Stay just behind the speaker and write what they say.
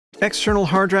External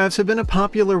hard drives have been a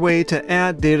popular way to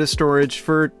add data storage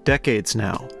for decades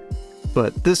now.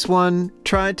 But this one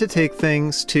tried to take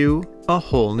things to a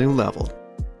whole new level.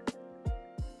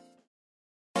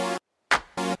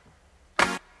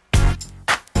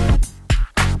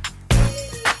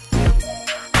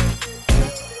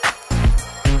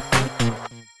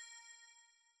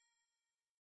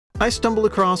 I stumbled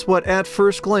across what at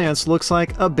first glance looks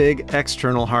like a big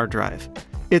external hard drive.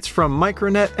 It's from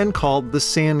MicroNet and called the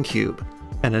SANcube,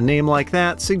 and a name like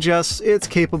that suggests it's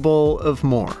capable of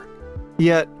more.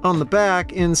 Yet, on the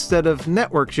back, instead of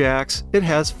network jacks, it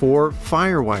has 4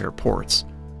 FireWire ports.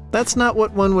 That's not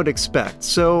what one would expect,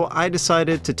 so I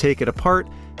decided to take it apart,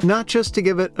 not just to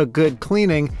give it a good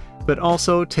cleaning, but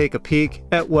also take a peek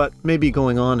at what may be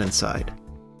going on inside.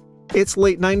 Its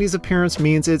late 90s appearance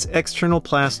means its external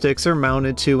plastics are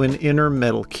mounted to an inner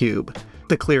metal cube.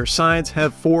 The clear sides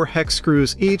have 4 hex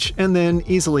screws each and then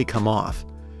easily come off.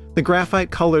 The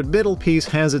graphite-colored middle piece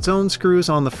has its own screws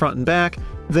on the front and back,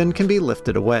 then can be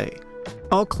lifted away.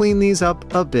 I'll clean these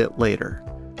up a bit later.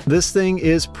 This thing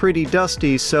is pretty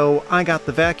dusty, so I got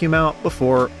the vacuum out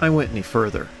before I went any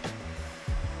further.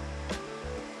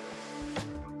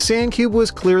 SANcube was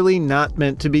clearly not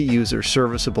meant to be user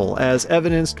serviceable, as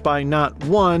evidenced by not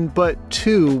 1, but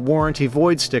 2 warranty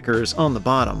void stickers on the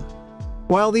bottom.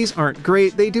 While these aren't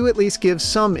great, they do at least give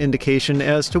some indication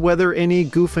as to whether any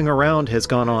goofing around has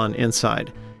gone on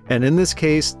inside, and in this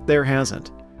case, there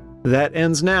hasn't. That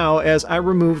ends now as I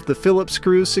removed the Phillips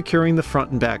screws securing the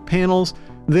front and back panels,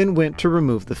 then went to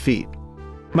remove the feet.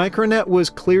 MicroNet was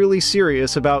clearly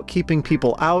serious about keeping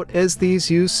people out, as these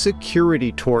use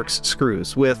security Torx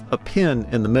screws with a pin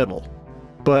in the middle.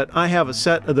 But I have a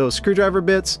set of those screwdriver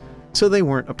bits, so they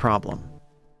weren't a problem.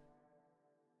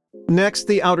 Next,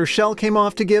 the outer shell came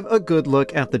off to give a good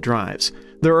look at the drives.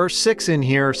 There are 6 in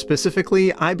here,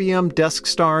 specifically IBM Desk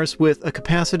Stars with a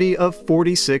capacity of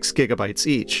 46 gigabytes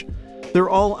each. They're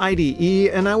all IDE,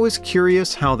 and I was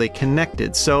curious how they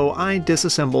connected, so I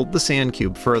disassembled the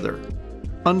SANcube further.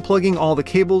 Unplugging all the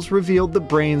cables revealed the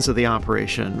brains of the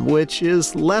operation, which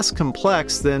is less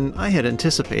complex than I had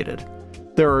anticipated.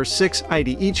 There are 6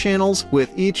 IDE channels,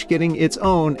 with each getting its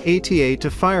own ATA to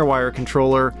FireWire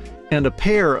controller and a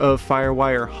pair of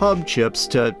FireWire hub chips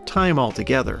to tie them all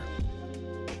together.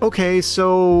 Okay,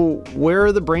 so where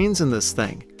are the brains in this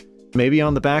thing? Maybe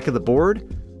on the back of the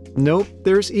board? Nope,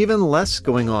 there's even less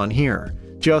going on here.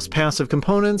 Just passive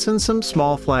components and some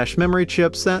small flash memory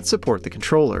chips that support the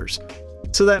controllers.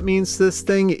 So that means this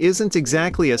thing isn't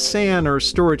exactly a SAN or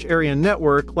storage area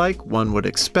network like one would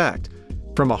expect.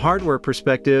 From a hardware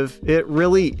perspective, it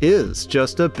really is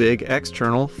just a big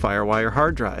external FireWire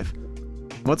hard drive.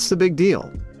 What's the big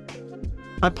deal?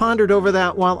 I pondered over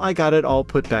that while I got it all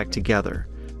put back together.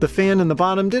 The fan in the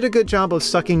bottom did a good job of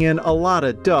sucking in a lot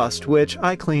of dust, which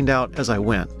I cleaned out as I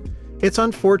went. It's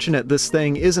unfortunate this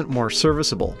thing isn't more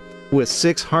serviceable. With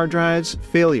 6 hard drives,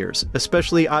 failures,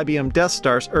 especially IBM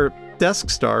Desk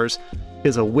Stars,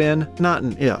 is a win, not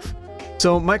an if.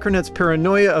 So MicroNet's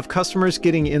paranoia of customers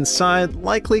getting inside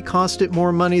likely cost it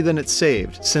more money than it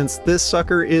saved, since this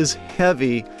sucker is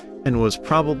heavy and was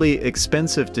probably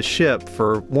expensive to ship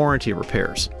for warranty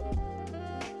repairs.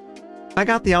 I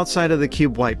got the outside of the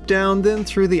cube wiped down, then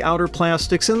threw the outer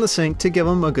plastics in the sink to give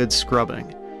them a good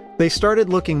scrubbing. They started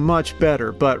looking much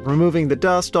better, but removing the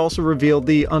dust also revealed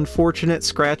the unfortunate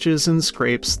scratches and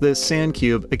scrapes this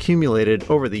SANcube accumulated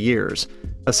over the years,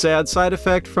 a sad side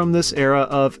effect from this era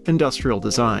of industrial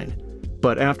design.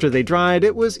 But after they dried,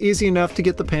 it was easy enough to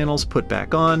get the panels put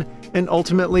back on, and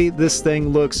ultimately this thing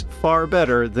looks far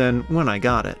better than when I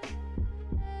got it.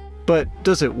 But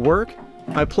does it work?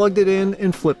 I plugged it in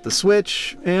and flipped the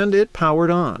switch, and it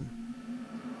powered on.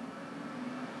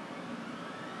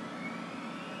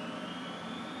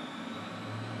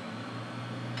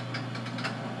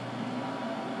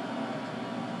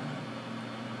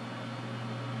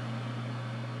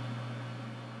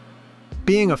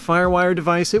 Being a FireWire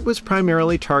device, it was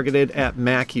primarily targeted at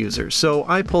Mac users, so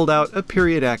I pulled out a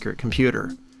period-accurate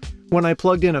computer. When I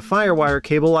plugged in a FireWire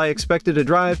cable, I expected a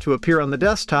drive to appear on the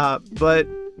desktop, but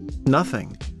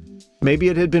nothing. Maybe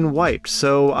it had been wiped,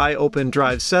 so I opened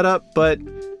Drive Setup, but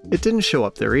it didn't show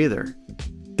up there either.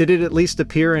 Did it at least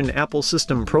appear in Apple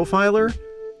System Profiler?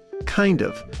 Kind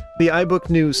of. The iBook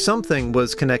knew something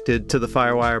was connected to the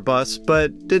FireWire bus,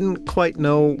 but didn't quite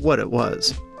know what it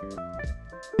was.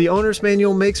 The owner's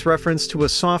manual makes reference to a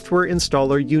software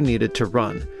installer you needed to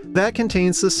run. That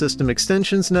contains the system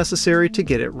extensions necessary to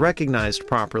get it recognized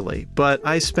properly, but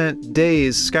I spent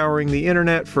days scouring the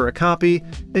internet for a copy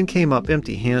and came up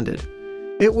empty-handed.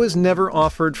 It was never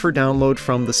offered for download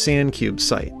from the SANcube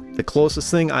site. The closest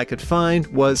thing I could find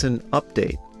was an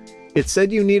update. It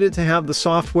said you needed to have the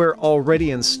software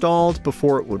already installed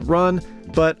before it would run,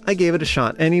 but I gave it a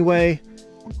shot anyway,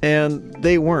 and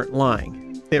they weren't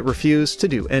lying. It refused to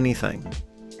do anything.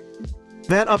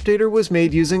 That updater was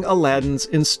made using Aladdin's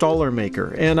installer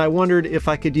maker, and I wondered if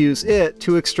I could use it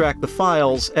to extract the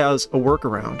files as a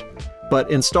workaround. But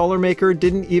Installer Maker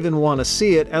didn't even want to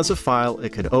see it as a file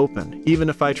it could open, even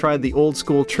if I tried the old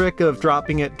school trick of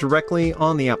dropping it directly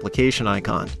on the application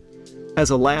icon. As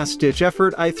a last-ditch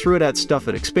effort, I threw it at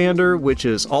Stuffit Expander, which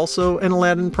is also an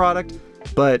Aladdin product,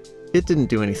 but it didn't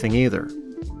do anything either.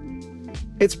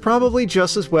 It's probably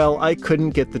just as well I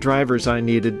couldn't get the drivers I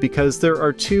needed, because there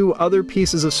are two other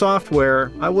pieces of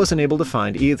software I wasn't able to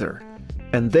find either.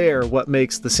 And they're what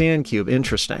makes the SANcube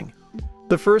interesting.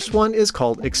 The first one is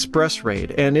called Express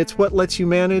RAID, and it's what lets you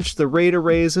manage the RAID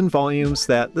arrays and volumes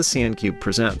that the SANcube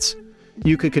presents.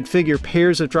 You could configure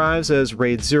pairs of drives as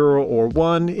RAID 0 or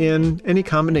 1 in any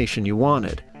combination you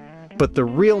wanted. But the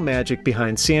real magic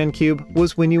behind SANcube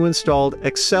was when you installed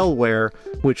FireWire,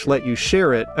 which let you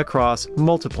share it across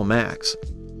multiple Macs.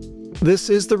 This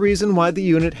is the reason why the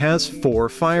unit has 4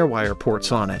 FireWire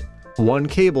ports on it, one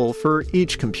cable for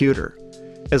each computer.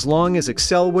 As long as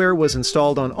FireWire was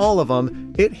installed on all of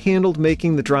them, it handled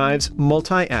making the drives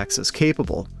multi-access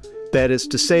capable. That is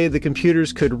to say, the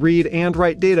computers could read and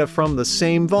write data from the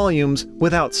same volumes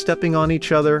without stepping on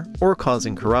each other or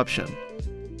causing corruption.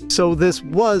 So this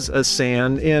was a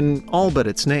SAN in all but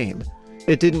its name.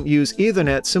 It didn't use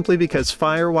Ethernet simply because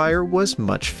FireWire was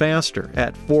much faster,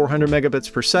 at 400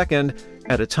 megabits per second,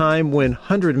 at a time when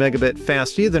 100 megabit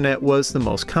fast Ethernet was the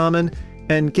most common,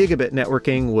 and gigabit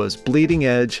networking was bleeding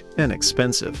edge and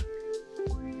expensive.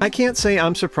 I can't say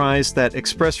I'm surprised that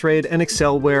ExpressRAID and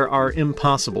FireWire are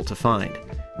impossible to find.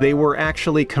 They were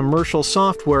actually commercial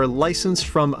software licensed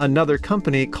from another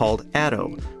company called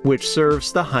Atto, which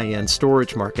serves the high-end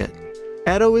storage market.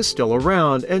 Atto is still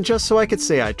around, and just so I could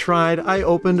say I tried, I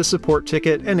opened a support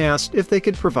ticket and asked if they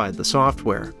could provide the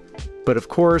software. But of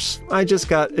course, I just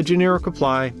got a generic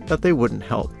reply that they wouldn't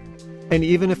help. And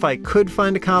even if I could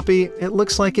find a copy, it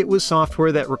looks like it was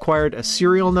software that required a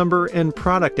serial number and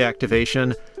product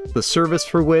activation, the service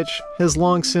for which has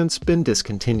long since been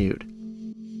discontinued.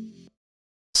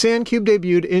 SANcube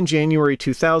debuted in January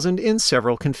 2000 in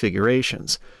several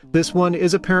configurations. This one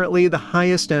is apparently the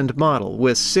highest-end model,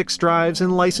 with 6 drives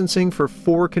and licensing for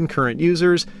 4 concurrent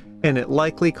users, and it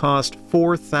likely cost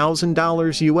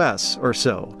 $4,000 US or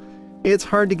so. It's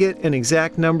hard to get an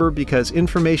exact number because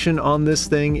information on this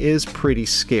thing is pretty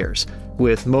scarce,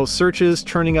 with most searches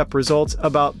turning up results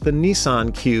about the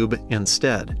Nissan Cube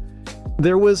instead.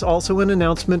 There was also an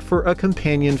announcement for a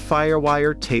companion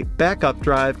FireWire tape backup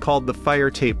drive called the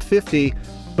FireTape 50,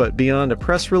 but beyond a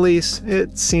press release,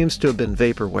 it seems to have been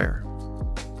vaporware.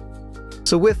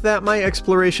 So with that, my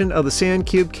exploration of the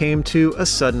SANcube came to a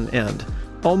sudden end,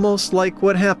 almost like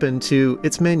what happened to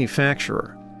its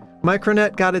manufacturer.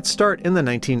 MicroNet got its start in the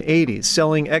 1980s,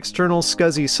 selling external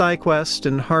SCSI SideQuest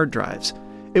and hard drives.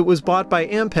 It was bought by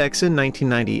Ampex in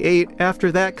 1998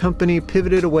 after that company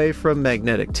pivoted away from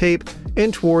magnetic tape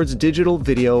and towards digital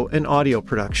video and audio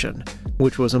production,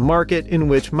 which was a market in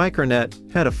which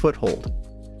MicroNet had a foothold.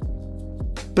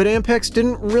 But Ampex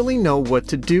didn't really know what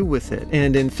to do with it,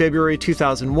 and in February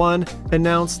 2001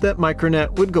 announced that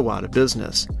MicroNet would go out of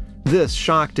business. This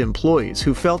shocked employees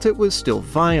who felt it was still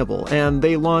viable, and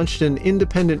they launched an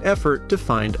independent effort to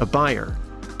find a buyer.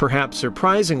 Perhaps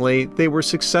surprisingly, they were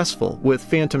successful, with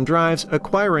Phantom Drives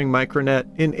acquiring MicroNet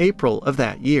in April of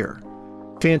that year.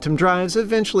 Phantom Drives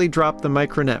eventually dropped the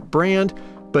MicroNet brand,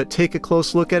 but take a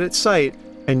close look at its site,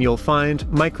 and you'll find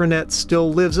MicroNet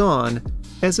still lives on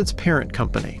as its parent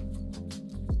company.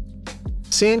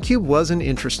 SANcube was an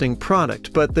interesting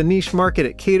product, but the niche market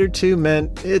it catered to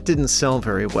meant it didn't sell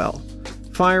very well.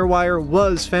 FireWire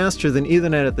was faster than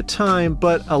Ethernet at the time,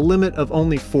 but a limit of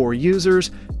only 4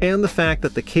 users, and the fact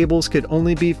that the cables could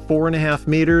only be 4.5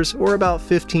 meters or about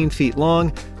 15 feet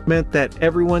long meant that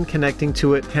everyone connecting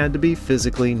to it had to be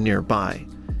physically nearby.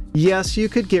 Yes, you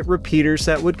could get repeaters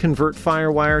that would convert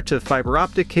FireWire to fiber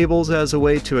optic cables as a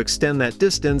way to extend that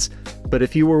distance, but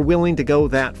if you were willing to go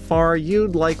that far,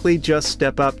 you'd likely just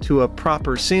step up to a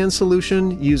proper SAN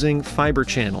solution using Fiber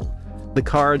Channel, the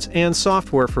cards and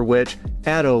software for which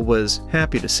Atto was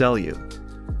happy to sell you.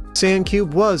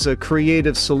 SANcube was a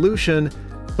creative solution,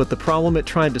 but the problem it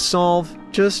tried to solve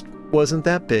just wasn't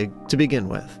that big to begin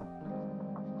with.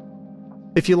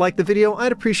 If you liked the video,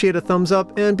 I'd appreciate a thumbs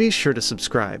up and be sure to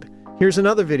subscribe. Here's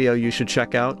another video you should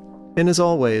check out, and as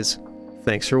always,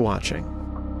 thanks for watching.